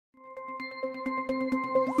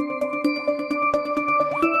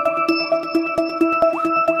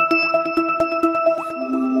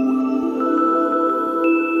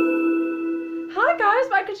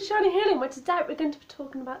Shanni Healing, where today we're going to be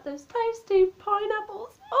talking about those tasty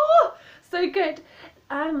pineapples. Oh, so good.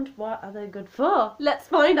 And what are they good for? Let's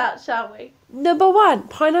find out, shall we? Number 1,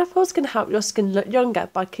 pineapples can help your skin look younger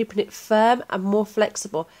by keeping it firm and more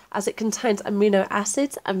flexible, as it contains amino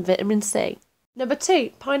acids and vitamin C. Number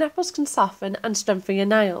 2, pineapples can soften and strengthen your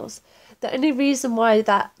nails. The only reason why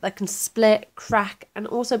they can split, crack and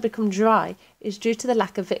also become dry is due to the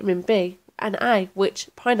lack of vitamin B and A, which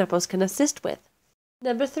pineapples can assist with.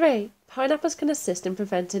 Number 3, pineapples can assist in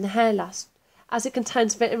preventing hair loss, as it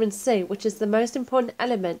contains vitamin C, which is the most important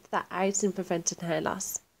element that aids in preventing hair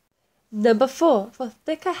loss. Number 4, for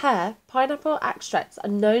thicker hair, pineapple extracts are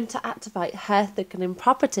known to activate hair thickening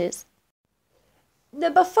properties.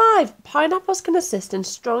 Number 5, pineapples can assist in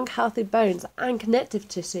strong, healthy bones and connective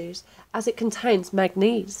tissues, as it contains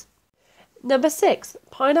magnesium. Number 6,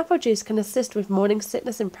 pineapple juice can assist with morning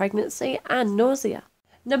sickness in pregnancy and nausea.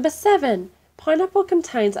 Number 7, pineapple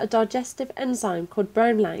contains a digestive enzyme called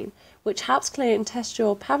bromelain, which helps clear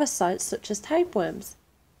intestinal parasites such as tapeworms.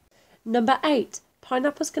 Number 8,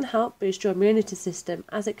 pineapples can help boost your immunity system,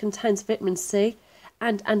 as it contains vitamin C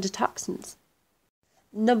and antitoxins.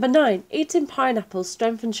 Number 9, eating pineapples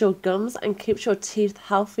strengthens your gums and keeps your teeth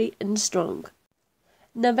healthy and strong.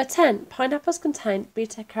 Number 10, pineapples contain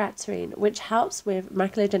beta-carotene, which helps with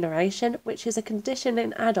macular degeneration, which is a condition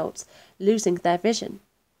in adults losing their vision.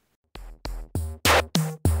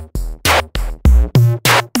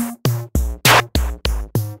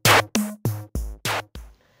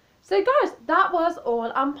 So guys, that was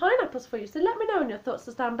all on pineapples for you. So let me know in your thoughts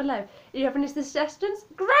down below. If you have any suggestions,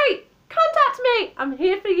 great! Contact me! I'm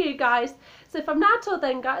here for you guys. So from now till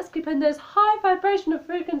then, guys, keep in those high vibrational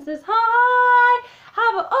frequencies high.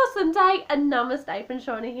 Have an awesome day and namaste from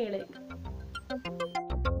Shanni Healing.